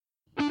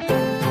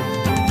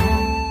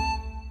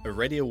a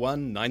Radio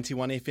 1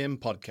 91 FM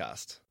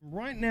podcast.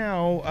 Right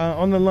now,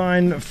 on the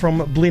line from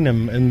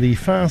Blenheim in the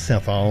far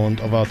South Island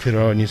of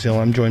Aotearoa, New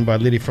Zealand, I'm joined by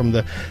Letty from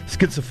the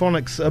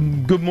Schizophonics.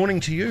 Good morning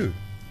to you.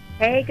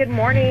 Hey, good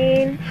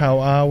morning. How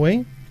are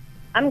we?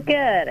 I'm good.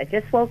 I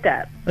just woke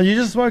up. Oh, you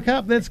just woke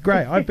up? That's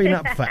great. I've been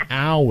up for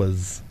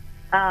hours.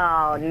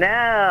 Oh, no.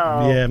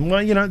 Yeah,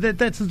 well, you know,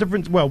 that's the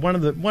difference. Well, one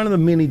of the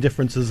many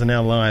differences in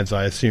our lives,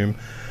 I assume.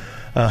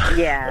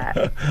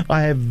 Yeah.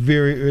 I have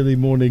very early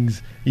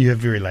mornings. You have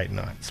very late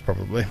nights,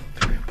 probably,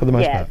 for the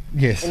most part.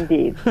 Yes,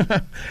 indeed.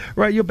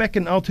 Right, you're back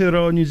in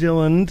Aotearoa, New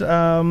Zealand.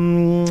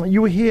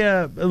 You were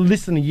here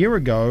less than a year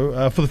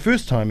ago for the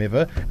first time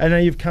ever, and now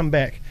you've come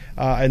back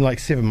in like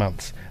 7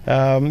 months.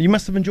 You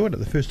must have enjoyed it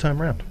the first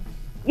time around.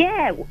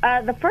 Yeah,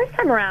 the first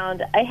time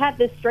around, I had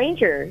this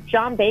stranger,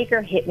 John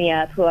Baker, hit me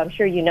up, who I'm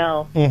sure you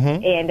know,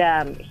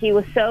 and he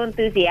was so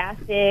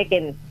enthusiastic,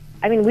 and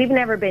I mean, we've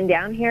never been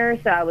down here,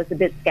 so I was a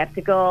bit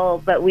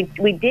skeptical, but we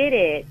did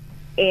it,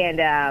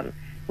 and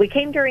we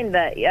came during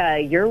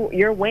the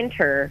your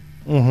winter,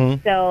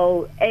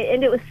 so,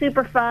 and it was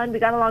super fun. We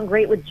got along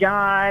great with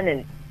John,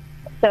 and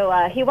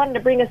so he wanted to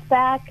bring us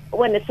back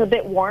when it's a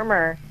bit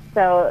warmer,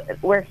 so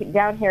we're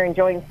down here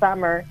enjoying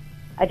summer.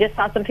 I just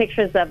saw some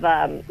pictures of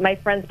my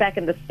friends back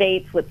in the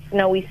States with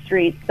snowy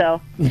streets,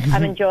 so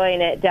I'm enjoying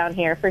it down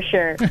here for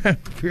sure.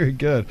 Very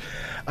good.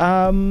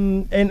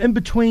 And in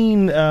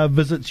between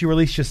visits, you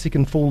released your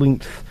second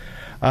full-length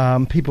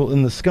People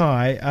in the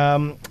Sky.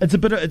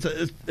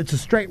 It's a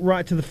straight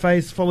right to the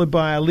face, followed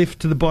by a left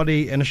to the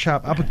body and a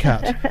sharp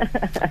uppercut.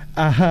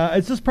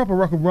 It's just proper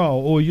rock and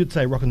roll, or you'd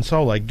say rock and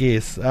soul, I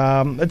guess.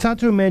 It's hard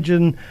to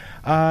imagine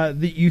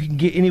that you can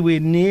get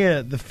anywhere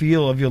near the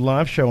feel of your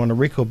live show on a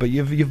record, but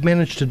you've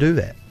managed to do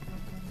that.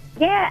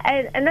 Yeah,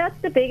 and that's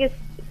the biggest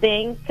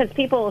thing, because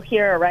people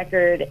hear a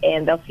record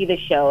and they'll see the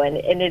show, and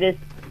it is,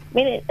 I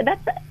mean,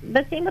 that's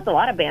the same with a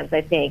lot of bands, I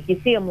think. You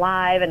see them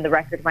live and the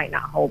record might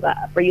not hold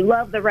up, or you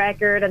love the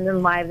record and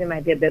then live they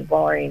might be a bit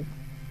boring.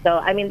 So,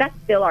 I mean, that's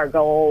still our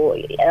goal.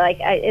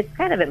 It's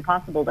kind of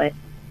impossible to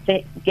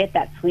get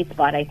that sweet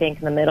spot, I think,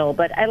 in the middle.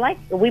 But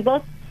we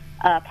both,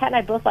 Pat and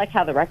I both like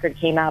how the record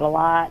came out a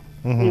lot.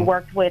 We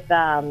worked with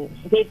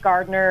Dave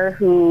Gardner,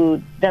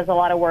 who does a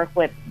lot of work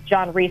with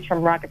John Reese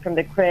from Rocket from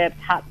the Crypt,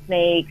 Hot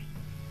Snakes.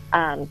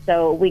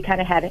 So we kind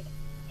of had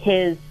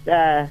his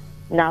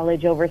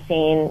knowledge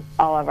overseeing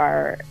all of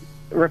our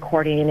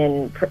recording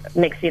and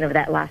mixing of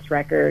that last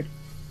record.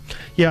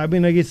 Yeah, I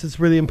mean, I guess it's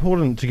really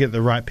important to get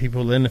the right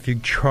people in if you're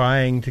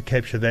trying to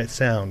capture that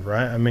sound,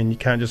 right? I mean, you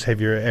can't just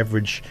have your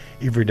average,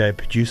 everyday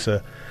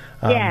producer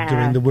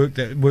doing the work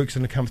that works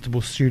in a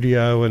comfortable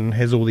studio and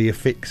has all the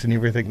effects and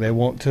everything they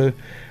want to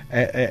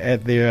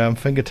at their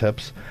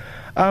fingertips.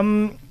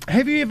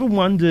 Have you ever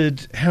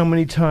wondered how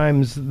many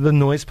times the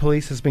noise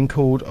police has been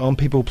called on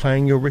people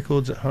playing your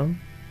records at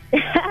home?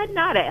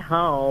 Not at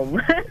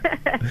home.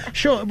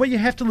 Sure, well, you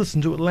have to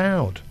listen to it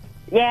loud.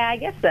 Yeah, I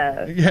guess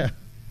so. Yeah.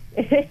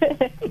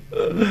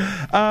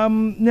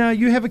 Now,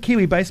 you have a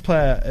Kiwi bass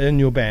player in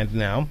your band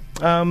now.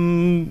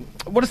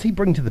 What does he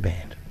bring to the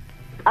band?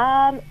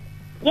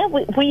 Yeah,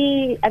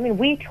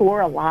 we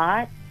tour a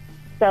lot,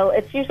 so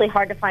it's usually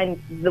hard to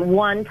find the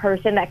one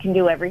person that can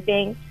do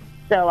everything.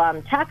 So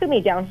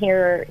Takumi down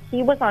here,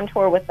 he was on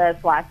tour with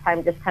us last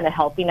time, just kind of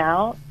helping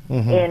out,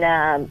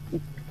 and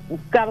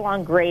got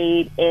along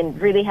great,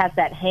 and really has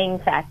that hang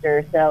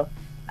factor. So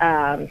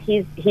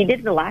he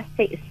did the last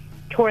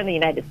tour in the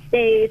United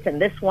States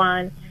and this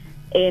one,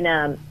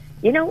 and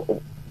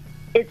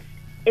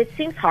it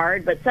seems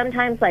hard, but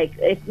sometimes, like,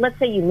 if let's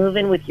say you move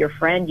in with your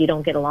friend, you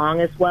don't get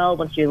along as well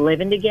once you're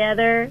living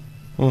together.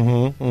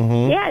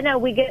 Yeah, no,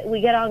 we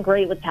get on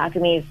great with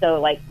Takumi.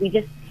 So like we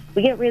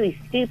get really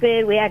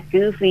stupid, we act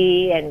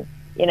goofy, and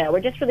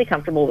we're just really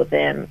comfortable with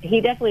him. He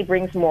definitely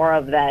brings more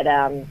of that,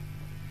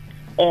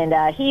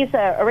 and he's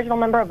an original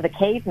member of the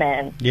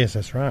Cavemen. Yes,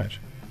 that's right.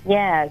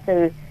 Yeah,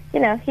 so he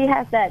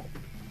has that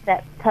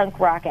punk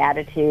rock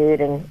attitude,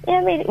 and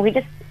I mean we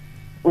just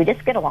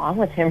get along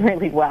with him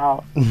really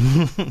well.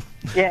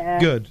 Yeah.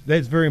 Good.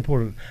 That's very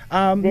important.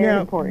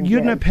 Important.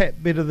 You'd know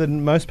Pat better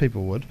than most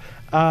people would.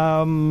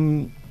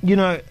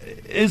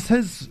 Is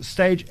his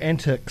stage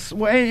antics,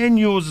 well, and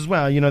yours as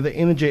well, the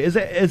energy, is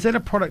that a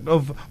product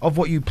of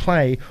what you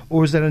play,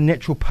 or is that a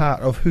natural part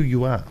of who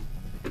you are?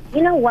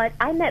 You know what?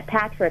 I met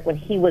Patrick when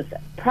he was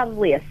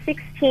probably a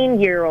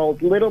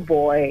 16-year-old little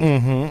boy,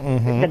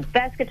 the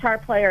best guitar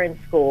player in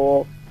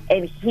school,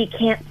 and he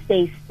can't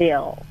stay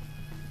still.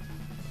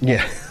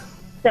 Yeah.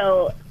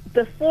 So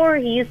before,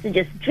 he used to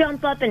just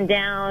jump up and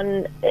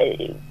down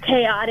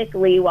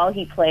chaotically while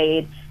he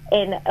played,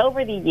 and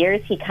over the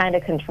years, he kind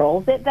of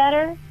controls it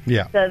better.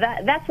 Yeah. So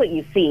that's what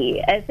you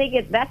see. I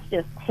think that's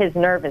just his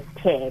nervous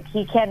tick.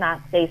 He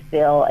cannot stay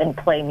still and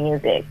play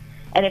music.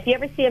 And if you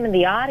ever see him in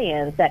the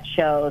audience at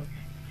shows,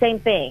 same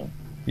thing.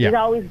 Yeah. He's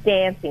always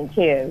dancing,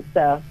 too.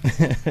 So,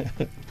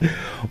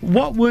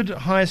 what would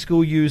high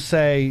school you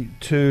say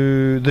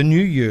to the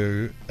new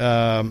you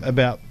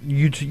about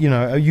you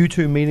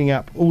two meeting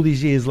up all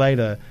these years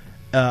later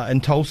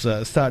in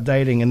Tulsa, start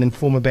dating, and then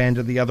form a band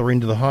at the other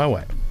end of the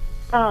highway?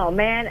 Oh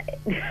man,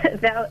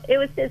 it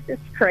was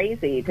just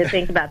crazy to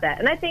think about that.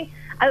 And I think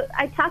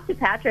I talked to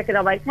Patrick, and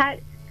I'm like, Pat,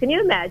 can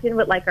you imagine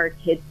what like our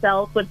kid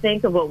self would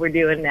think of what we're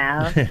doing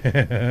now?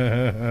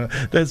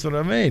 That's what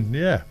I mean.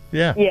 Yeah.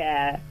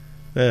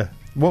 Yeah.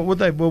 What would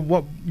they? Well,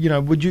 what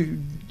would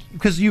you?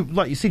 Because you,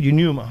 like you said, you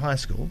knew him at high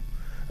school.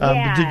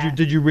 Yeah.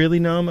 Did you really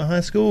know him at high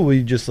school, or were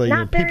you just like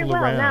Not very people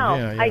well,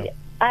 around? No. Yeah.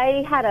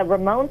 I had a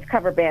Ramones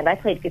cover band. I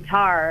played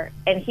guitar,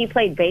 and he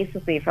played bass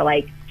with me for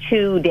like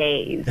 2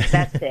 days.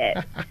 That's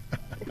it.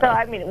 So,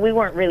 I mean, we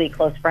weren't really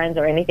close friends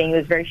or anything. He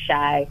was very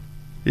shy.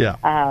 Yeah.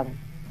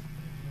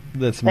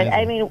 That's amazing. But,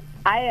 I mean,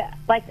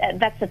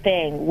 that's the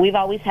thing. We've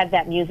always had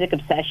that music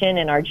obsession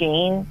in our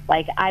gene.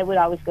 Like, I would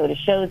always go to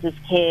shows as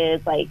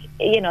kids. Like,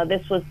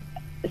 this was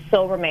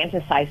so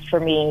romanticized for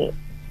me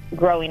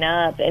growing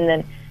up. And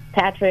then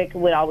Patrick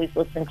would always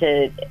listen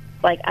to...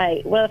 one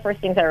of the first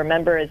things I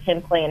remember is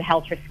him playing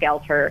Helter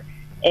Skelter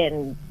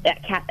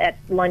at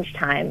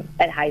lunchtime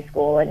at high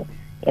school, and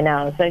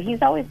so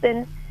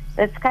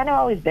it's kind of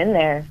always been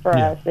there for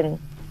us, and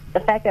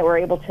the fact that we're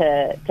able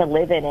to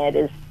live in it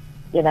is,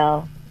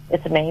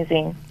 it's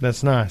amazing.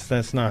 That's nice.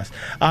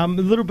 A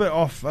little bit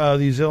off the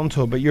New Zealand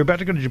tour, but you're about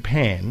to go to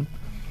Japan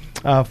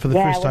for the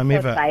first time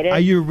ever. Excited. Are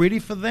you ready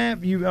for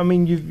that?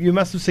 You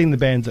must have seen the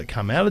bands that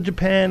come out of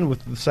Japan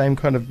with the same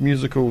kind of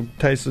musical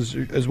taste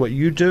as what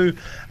you do.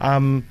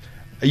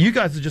 You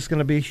guys are just going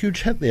to be a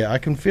huge hit there. I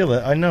can feel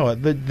it. I know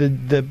it.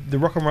 The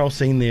rock and roll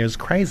scene there is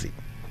crazy.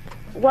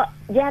 Well,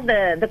 yeah,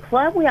 the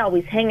club we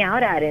always hang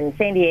out at in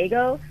San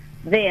Diego,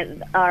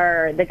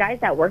 the guys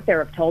that work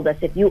there have told us,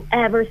 if you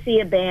ever see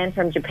a band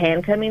from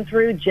Japan coming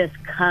through, just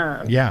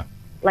come. Yeah.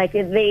 Like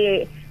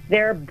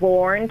they're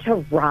born to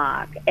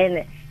rock.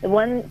 And the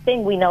one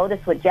thing we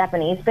notice with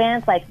Japanese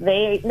bands, like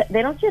they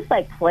don't just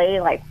like play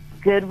like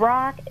good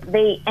rock,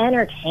 they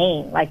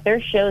entertain. Like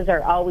their shows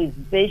are always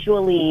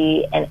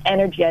visually and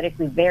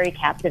energetically very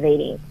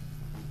captivating.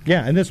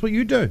 Yeah, and that's what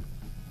you do.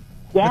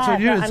 Yeah, that's what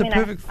you do. It's a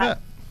perfect fit.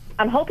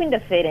 I'm hoping to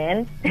fit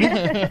in.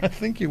 I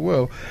think you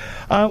will.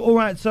 All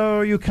right, so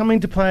you're coming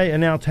to play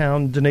in our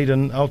town,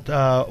 Dunedin,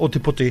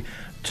 Ōtepoti,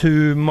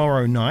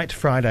 tomorrow night,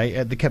 Friday,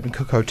 at the Captain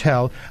Cook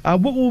Hotel.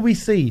 What will we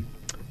see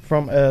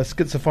from a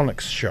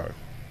Schizophonics show?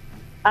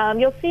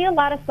 You'll see a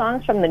lot of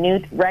songs from the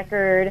new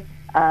record.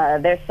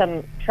 There's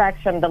some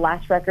tracks from the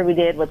last record we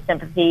did with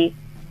Sympathy,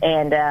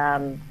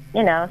 and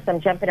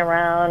some jumping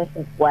around,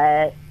 some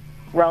sweat,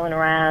 rolling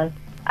around.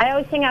 I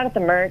always hang out at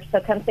the merch,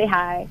 so come say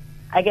hi.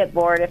 I get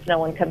bored if no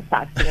one comes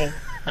talk to me.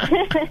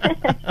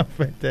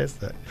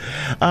 Fantastic.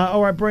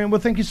 All right, Brian, well,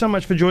 thank you so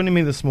much for joining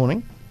me this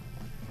morning.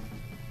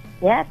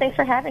 Yeah, thanks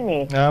for having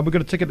me. We've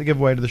got a ticket to give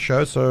away to the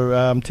show,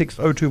 so text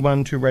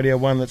 021 to Radio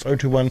 1. That's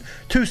 021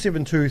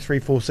 272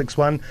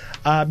 3461.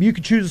 You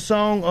can choose a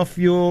song off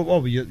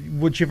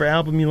whichever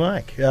album you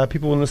like,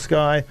 People in the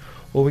Sky,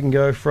 or we can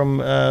go from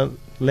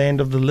Land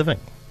of the Living.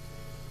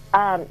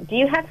 Do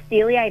you have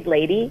Steely Eyed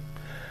Lady?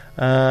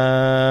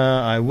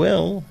 I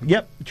will.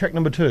 Yep, track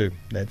number 2.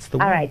 That's the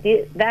one. All right.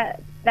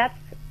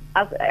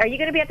 Are you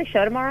going to be at the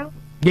show tomorrow?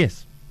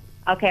 Yes.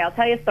 Okay, I'll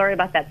tell you a story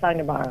about that song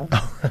tomorrow.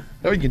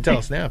 Oh, you can tell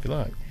us now if you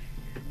like.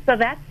 So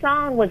that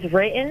song was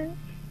written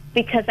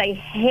because I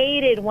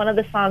hated one of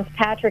the songs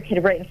Patrick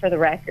had written for the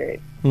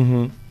record.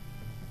 Mm-hmm.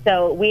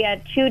 So we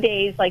had 2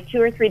 days, like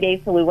 2 or 3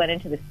 days till we went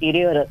into the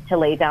studio to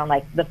lay down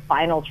like the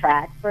final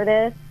track for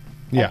this.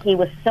 Yeah. And he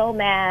was so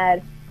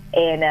mad,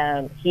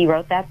 and he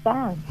wrote that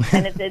song.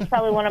 And it's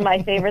probably one of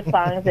my favorite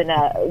songs, and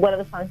one of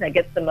the songs that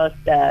gets the most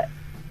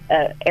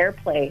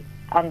airplay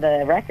on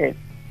the record.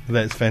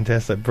 That's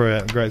fantastic.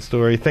 Brilliant. Great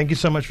story. Thank you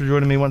so much for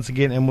joining me once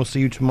again, and we'll see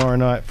you tomorrow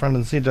night, front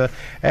and centre,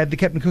 at the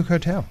Captain Cook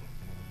Hotel.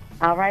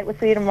 All right. We'll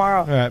see you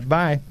tomorrow. All right.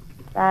 Bye.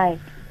 Bye.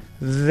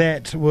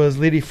 That was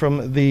Letty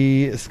from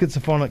the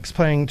Schizophonics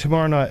playing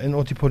tomorrow night in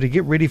Ōtepoti.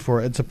 Get ready for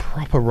it. It's a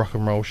proper rock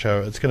and roll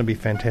show. It's going to be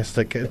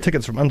fantastic.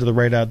 Tickets from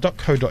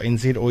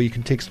undertheradar.co.nz, or you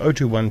can text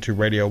 021 to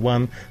Radio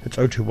 1. It's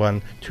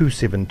 021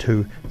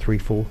 272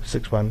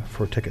 3461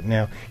 for a ticket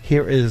now.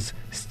 Here is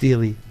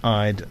Steely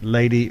Eyed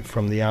Lady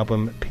from the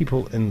album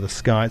People in the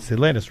Sky. It's their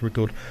latest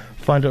record.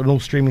 Find it on all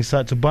streaming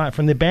sites or buy it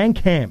from their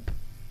Bandcamp.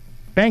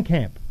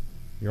 Bandcamp.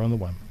 You're on the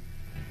one.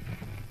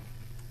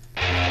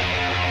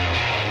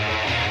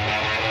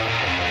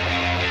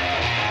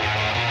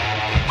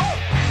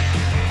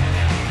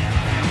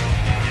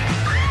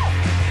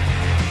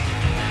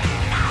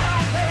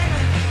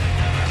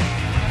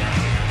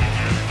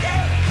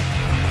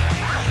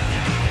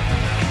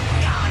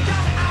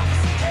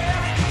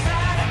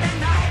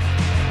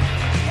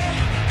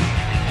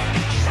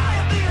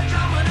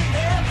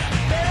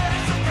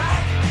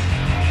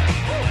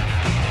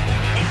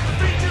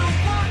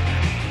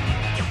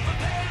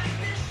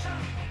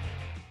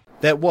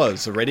 That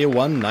was a Radio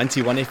 1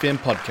 91 FM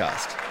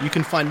podcast. You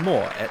can find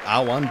more at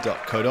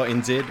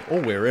r1.co.nz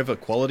or wherever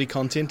quality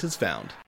content is found.